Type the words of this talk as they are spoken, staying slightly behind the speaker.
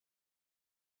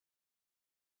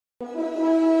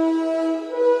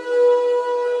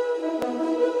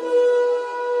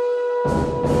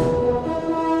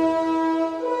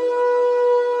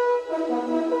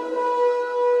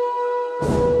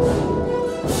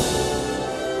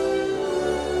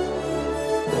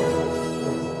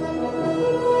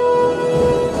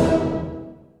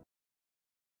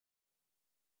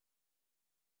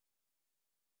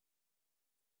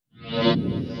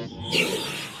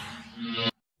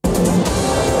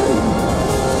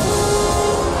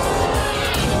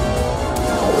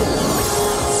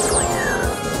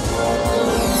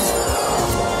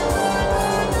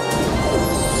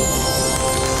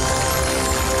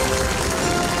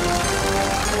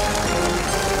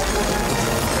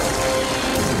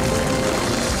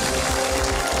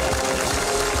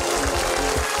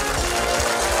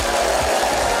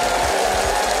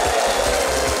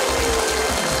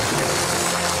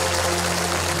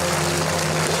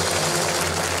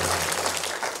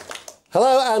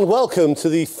Hello and welcome to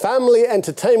the family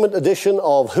entertainment edition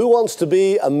of Who Wants to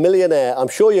Be a Millionaire? I'm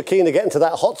sure you're keen to get into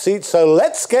that hot seat, so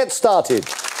let's get started.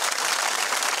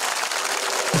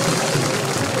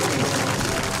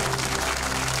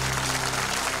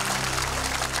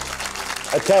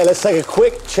 Okay, let's take a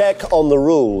quick check on the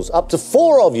rules. Up to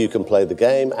 4 of you can play the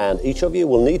game, and each of you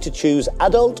will need to choose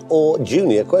adult or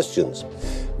junior questions.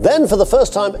 Then, for the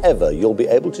first time ever, you'll be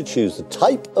able to choose the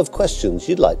type of questions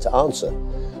you'd like to answer.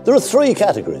 There are 3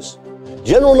 categories: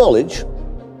 general knowledge,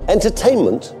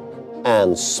 entertainment,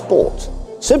 and sport.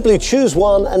 Simply choose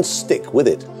one and stick with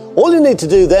it. All you need to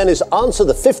do then is answer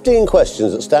the 15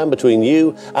 questions that stand between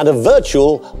you and a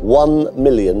virtual £1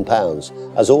 million.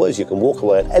 As always, you can walk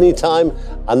away at any time,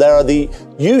 and there are the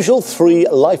usual 3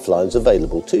 lifelines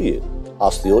available to you.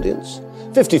 Ask the audience,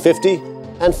 50-50,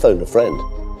 and phone a friend.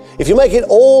 If you make it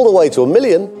all the way to £1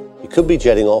 million, you could be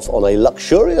jetting off on a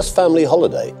luxurious family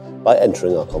holiday by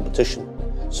entering our competition.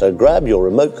 So grab your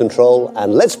remote control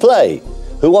and let's play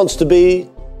Who Wants to Be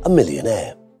a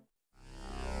Millionaire?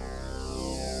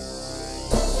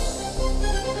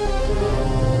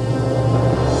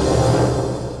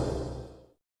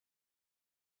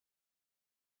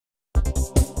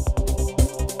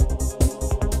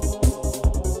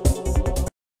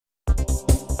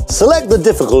 Select the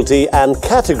difficulty and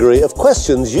category of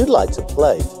questions you'd like to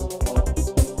play.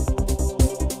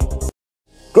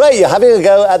 Great, you're having a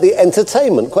go at the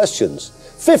entertainment questions.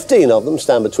 15 of them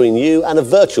stand between you and a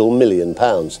virtual £1 million.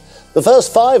 The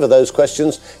first 5 of those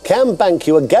questions can bank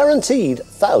you a guaranteed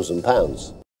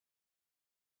 £1,000.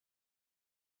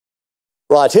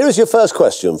 Right, here is your first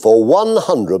question for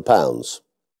 £100.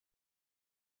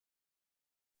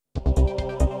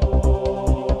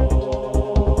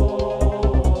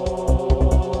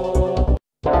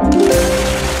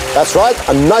 That's right,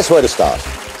 a nice way to start.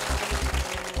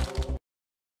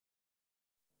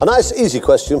 A nice easy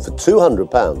question for £200.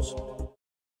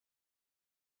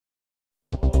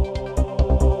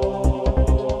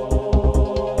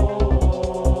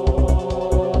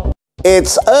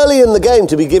 It's early in the game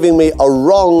to be giving me a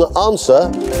wrong answer,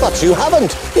 but you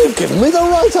haven't. You've given me the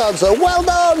right answer. Well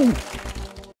done!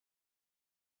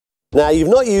 Now, you've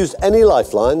not used any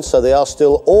lifelines, so they are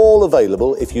still all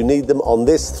available if you need them on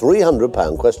this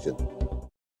 £300 question.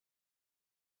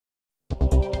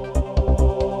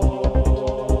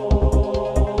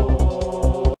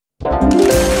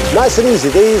 Nice and easy,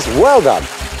 these. Well done.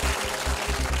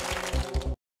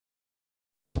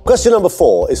 Question number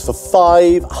 4 is for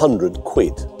 500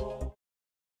 quid.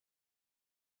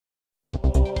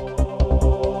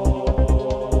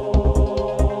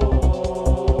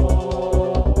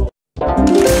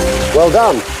 Well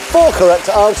done. 4 correct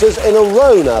answers in a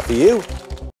row now for you.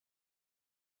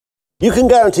 You can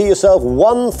guarantee yourself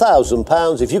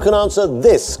 £1,000 if you can answer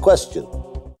this question.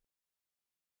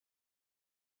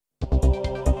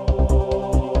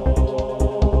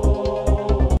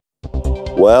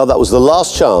 Well, that was the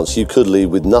last chance you could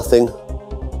leave with nothing.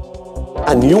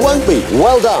 And you won't be.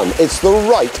 Well done. It's the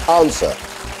right answer.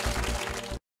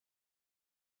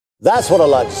 That's what I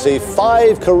like to see.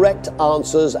 5 correct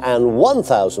answers and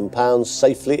 £1,000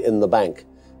 safely in the bank.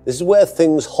 This is where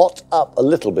things hot up a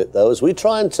little bit, though, as we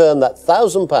try and turn that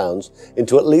 £1,000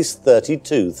 into at least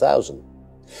 32,000.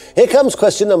 Here comes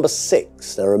question number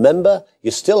 6. Now remember,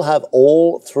 you still have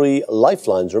all 3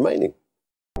 lifelines remaining.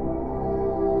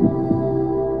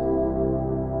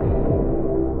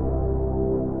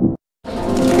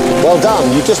 Well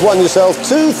done, you just won yourself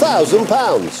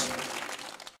 £2,000.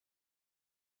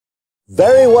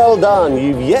 Very well done.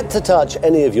 You've yet to touch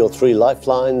any of your 3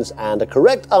 lifelines, and a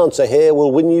correct answer here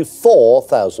will win you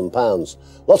 £4,000.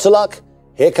 Lots of luck.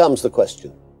 Here comes the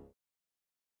question.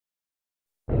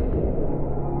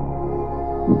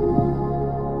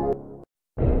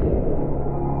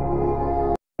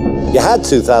 You had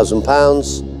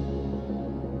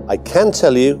 £2,000. I can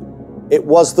tell you, it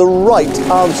was the right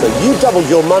answer. You doubled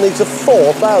your money to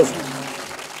 £4,000.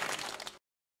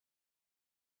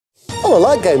 Well, I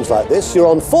like games like this. You're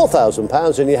on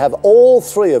 £4,000 and you have all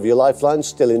three of your lifelines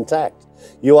still intact.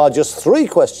 You are just 3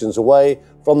 questions away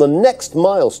from the next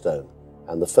milestone.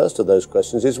 And the first of those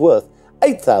questions is worth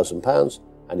 £8,000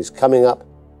 and is coming up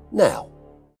now.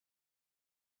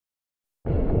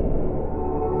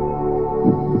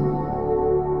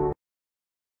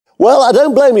 Well, I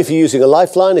don't blame you for using a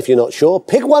lifeline if you're not sure.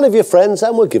 Pick one of your friends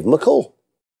and we'll give them a call.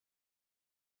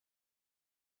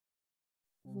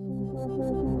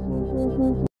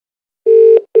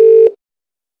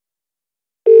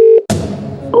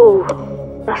 Oh,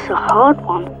 that's a hard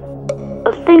one.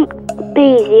 I think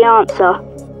B is the answer.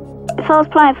 If I was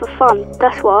playing for fun,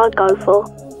 that's what I'd go for.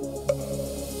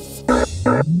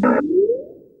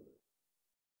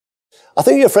 I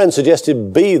think your friend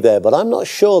suggested B there, but I'm not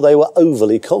sure they were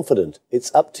overly confident. It's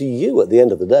up to you at the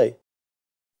end of the day.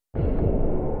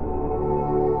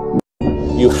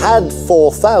 You had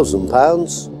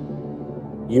 £4,000.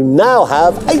 You now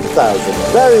have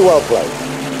 £8,000. Very well played.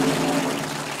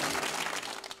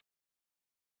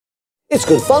 It's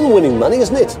good fun winning money,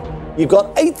 isn't it? You've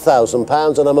got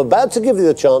 £8,000 and I'm about to give you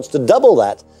the chance to double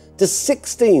that to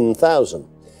 £16,000.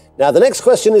 Now, the next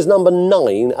question is number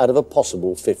 9 out of a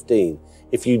possible 15.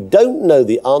 If you don't know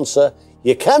the answer,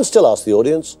 you can still ask the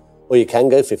audience, or you can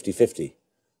go 50-50.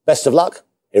 Best of luck.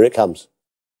 Here it comes.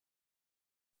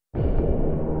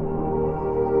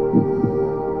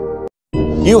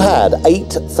 You had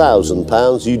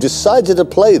 £8,000. You decided to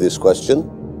play this question,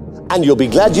 and you'll be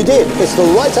glad you did. It's the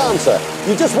right answer.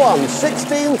 You just won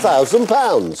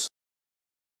 £16,000.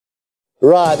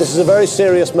 Right, this is a very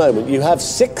serious moment. You have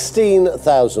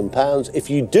 £16,000. If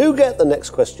you do get the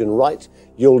next question right,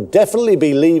 you'll definitely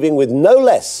be leaving with no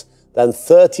less than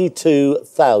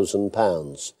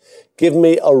 £32,000. Give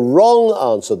me a wrong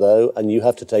answer, though, and you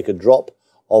have to take a drop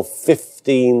of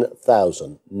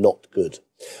 £15,000. Not good.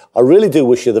 I really do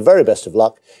wish you the very best of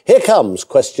luck. Here comes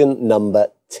question number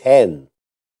 10.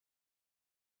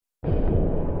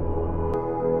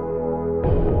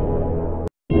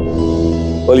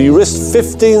 Well, you risked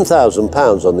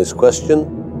 £15,000 on this question.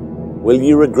 Will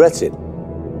you regret it?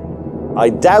 I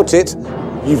doubt it.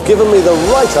 You've given me the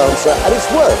right answer and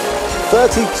it's worth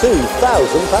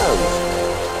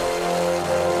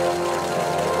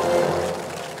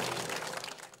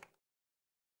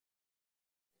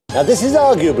 £32,000. Now, this is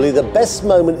arguably the best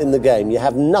moment in the game. You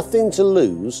have nothing to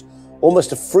lose,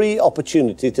 almost a free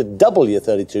opportunity to double your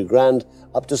 32 grand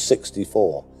up to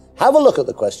 64. Have a look at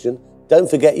the question. Don't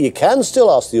forget, you can still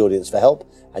ask the audience for help,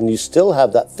 and you still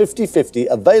have that 50-50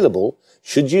 available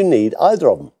should you need either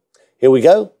of them. Here we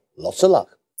go. Lots of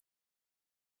luck.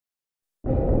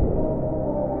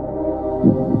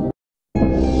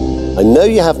 I know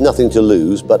you have nothing to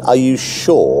lose, but are you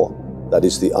sure that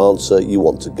is the answer you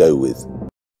want to go with?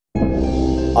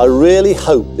 I really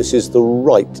hope this is the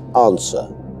right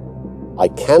answer. I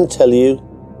can tell you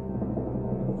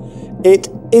it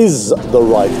is the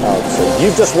right answer.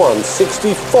 You've just won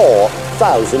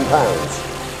 £64,000.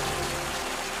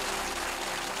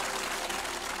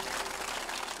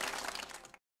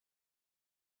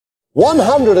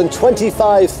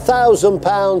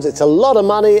 £125,000. It's a lot of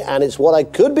money, and it's what I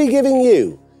could be giving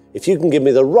you if you can give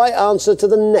me the right answer to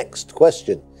the next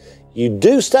question. You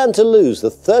do stand to lose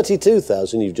the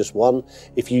 £32,000 you've just won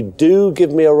if you do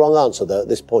give me a wrong answer, though, at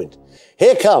this point.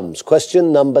 Here comes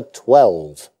question number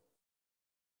 12.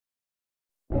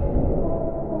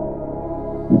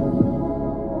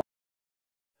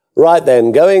 Right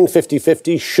then, going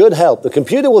 50-50 should help. The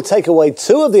computer will take away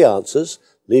 2 of the answers,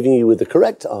 leaving you with the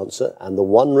correct answer and the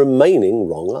one remaining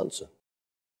wrong answer.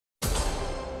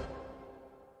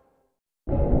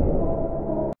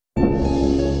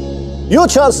 Your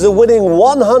chances of winning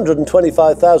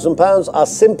 £125,000 are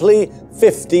simply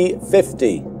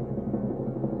 50-50.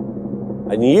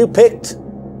 And you picked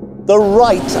the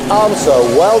right answer.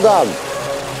 Well done.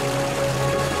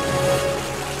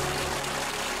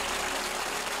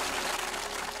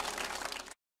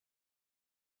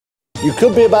 You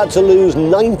could be about to lose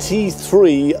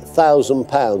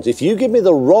 £93,000 if you give me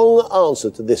the wrong answer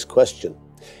to this question.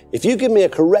 If you give me a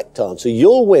correct answer,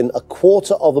 you'll win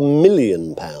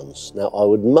 £250,000. Now, I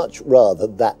would much rather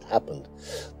that happened.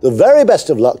 The very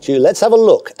best of luck to you. Let's have a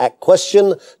look at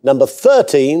question number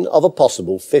 13 of a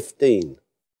possible 15.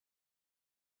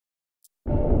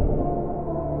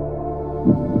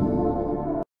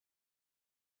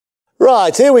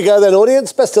 Right, here we go then,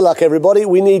 audience. Best of luck, everybody.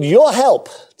 We need your help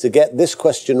to get this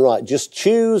question right. Just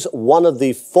choose one of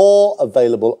the 4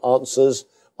 available answers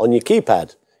on your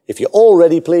keypad. If you're all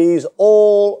ready, please,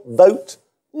 all vote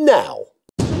now.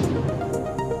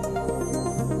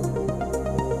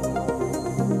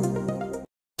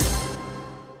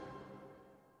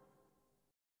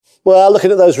 Well, looking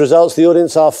at those results, the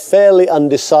audience are fairly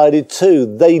undecided too.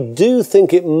 They do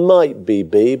think it might be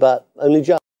B, but only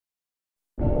just.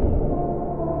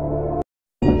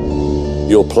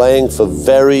 You're playing for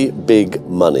very big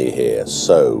money here,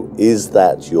 so is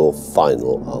that your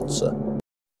final answer?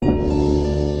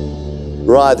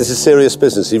 Right, this is serious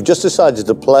business. You've just decided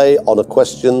to play on a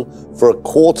question for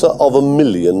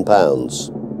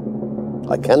 £250,000.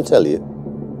 I can tell you,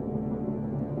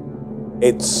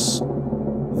 it's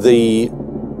the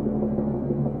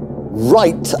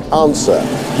right answer.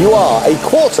 You are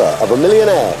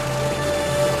 £250,000.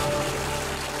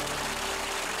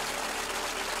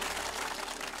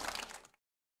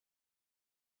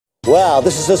 Wow,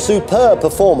 this is a superb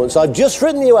performance. I've just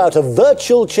written you out a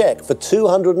virtual cheque for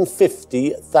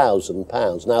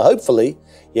 £250,000. Now, hopefully,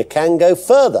 you can go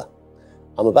further.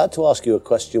 I'm about to ask you a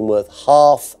question worth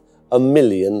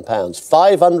 £500,000,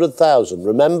 500,000.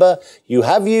 Remember, you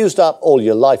have used up all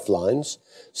your lifelines,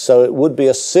 so it would be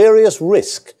a serious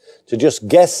risk to just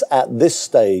guess at this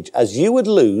stage, as you would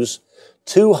lose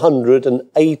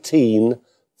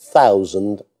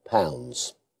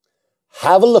 £218,000.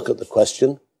 Have a look at the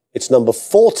question. It's number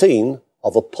 14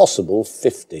 of a possible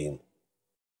 15.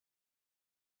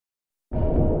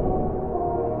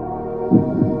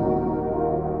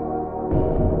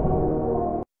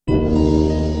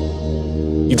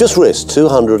 You just risked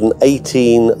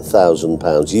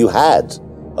 £218,000. You had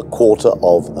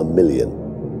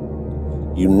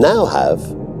 £250,000. You now have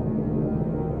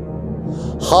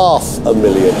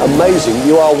 £500,000. Amazing.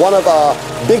 You are one of our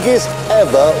biggest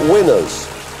ever winners.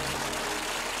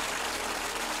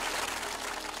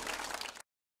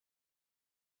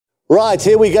 Right,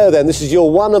 here we go then. This is your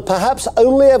one and perhaps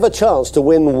only ever chance to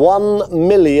win £1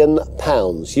 million.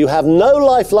 You have no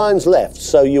lifelines left,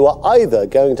 so you are either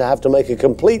going to have to make a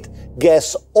complete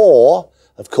guess or,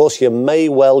 of course, you may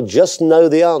well just know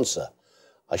the answer.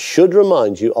 I should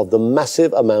remind you of the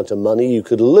massive amount of money you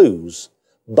could lose,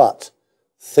 but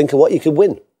think of what you could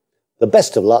win. The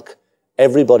best of luck.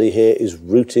 Everybody here is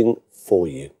rooting for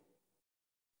you.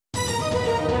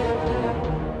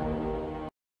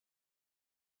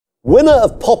 Winner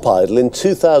of Pop Idol in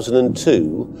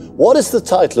 2002, what is the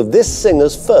title of this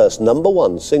singer's first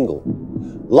 #1 single?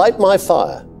 Light My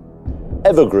Fire,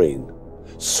 Evergreen,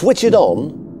 Switch It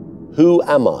On, Who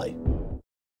Am I?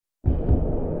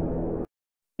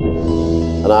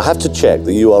 And I have to check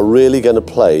that you are really going to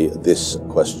play this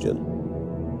question.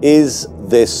 Is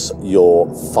this your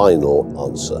final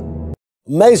answer?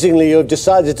 Amazingly, you have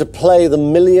decided to play the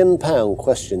 £1 million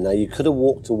question. Now, you could have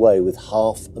walked away with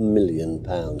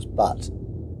 £500,000, but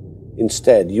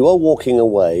instead, you are walking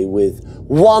away with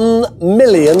 £1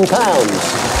 million.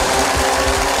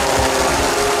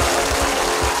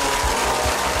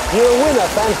 You're a winner.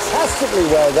 Fantastically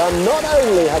well done. Not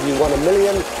only have you won £1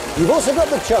 million, you've also got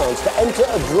the chance to enter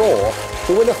a draw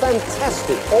to win a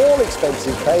fantastic,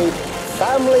 all-expenses-paid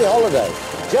family holiday.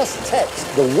 Just text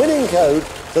the winning code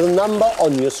to the number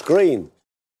on your screen.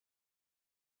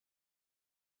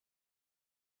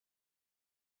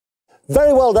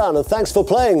 Very well done, and thanks for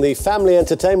playing the family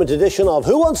entertainment edition of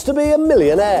Who Wants to Be a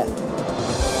Millionaire?